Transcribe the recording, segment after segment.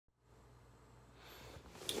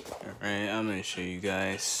Alright, I'm gonna show you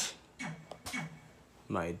guys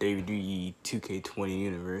my WWE 2K20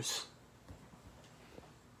 universe.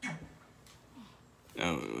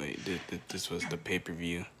 Oh wait, this was the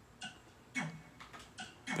pay-per-view.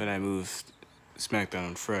 But I moved SmackDown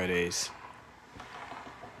on Fridays.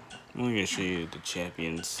 I'm only gonna show you the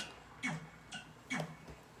champions.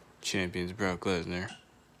 Champions Brock Lesnar.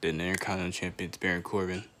 The Intercontinental Champions Baron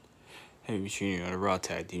Corbin. Heavy Jr. are the Raw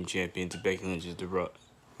Tag Team Champions. Becky Lynch is the Raw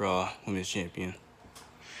Women's Champion.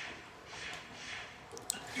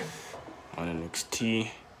 On NXT,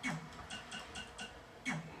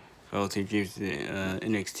 Team James the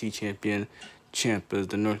NXT Champion. Ciampa is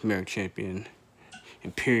the North American Champion.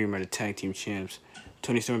 Imperium are the Tag Team Champs.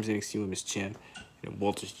 Tony Storm's NXT Women's Champ. And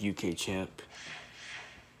Walter's UK Champ.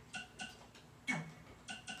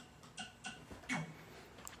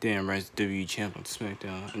 Dan Rice, WWE Champ on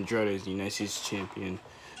SmackDown. Andrade is the United States Champion.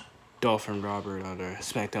 Dolph and Robert are the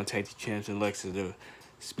SmackDown Tag Team Champs. And Lex is the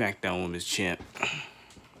SmackDown Women's Champ.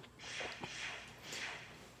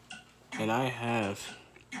 And I have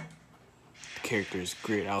characters'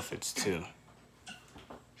 great outfits too.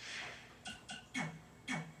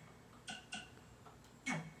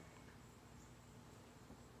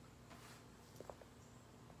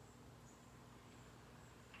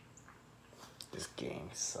 This game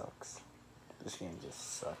sucks. This game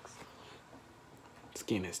just sucks. This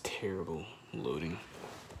game has terrible loading.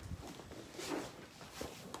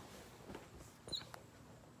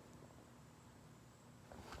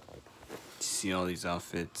 See all these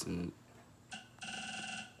outfits and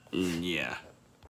yeah.